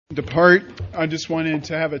Depart, I just wanted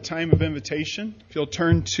to have a time of invitation. If you'll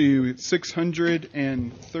turn to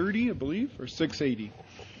 630, I believe, or 680.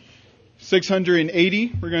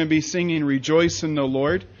 680, we're going to be singing Rejoice in the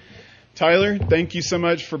Lord. Tyler, thank you so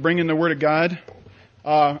much for bringing the Word of God.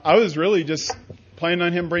 I was really just planning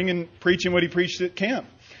on him preaching what he preached at camp.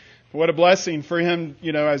 What a blessing for him,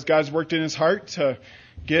 as God's worked in his heart to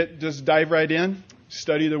just dive right in,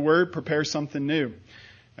 study the Word, prepare something new.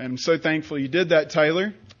 I'm so thankful you did that,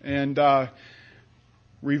 Tyler. And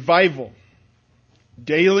revival,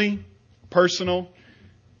 daily, personal,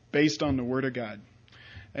 based on the Word of God.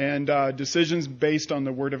 And decisions based on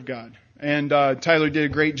the Word of God. And Tyler did a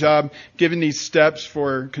great job giving these steps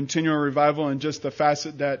for continual revival and just the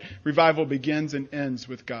facet that revival begins and ends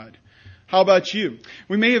with God. How about you?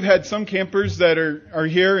 We may have had some campers that are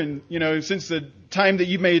here and, since the time that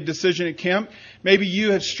you made a decision at camp, maybe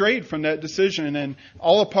you have strayed from that decision. And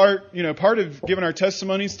part of giving our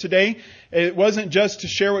testimonies today, it wasn't just to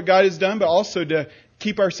share what God has done, but also to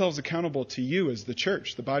keep ourselves accountable to you as the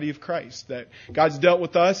church, the body of Christ, that God's dealt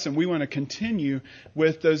with us and we want to continue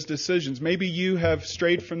with those decisions. Maybe you have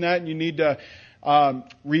strayed from that and you need to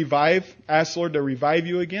ask the Lord to revive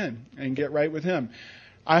you again and get right with Him.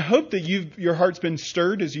 I hope that your heart's been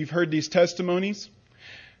stirred as you've heard these testimonies.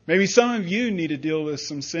 Maybe some of you need to deal with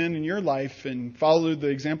some sin in your life and follow the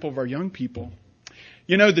example of our young people.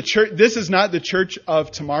 The church. This is not the church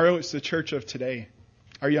of tomorrow. It's the church of today.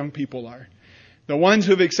 Our young people are. The ones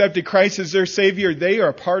who have accepted Christ as their Savior, they are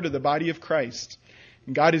a part of the body of Christ.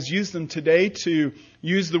 And God has used them today to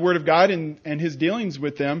use the Word of God and His dealings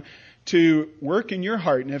with them to work in your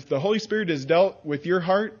heart. And if the Holy Spirit has dealt with your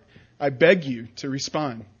heart, I beg you to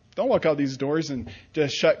respond. Don't walk out these doors and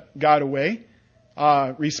just shut God away.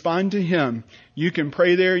 Respond to Him. You can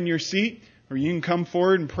pray there in your seat, or you can come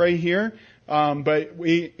forward and pray here. But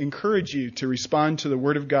we encourage you to respond to the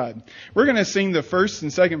Word of God. We're going to sing the first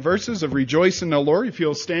and second verses of Rejoice in the Lord. If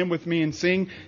you'll stand with me and sing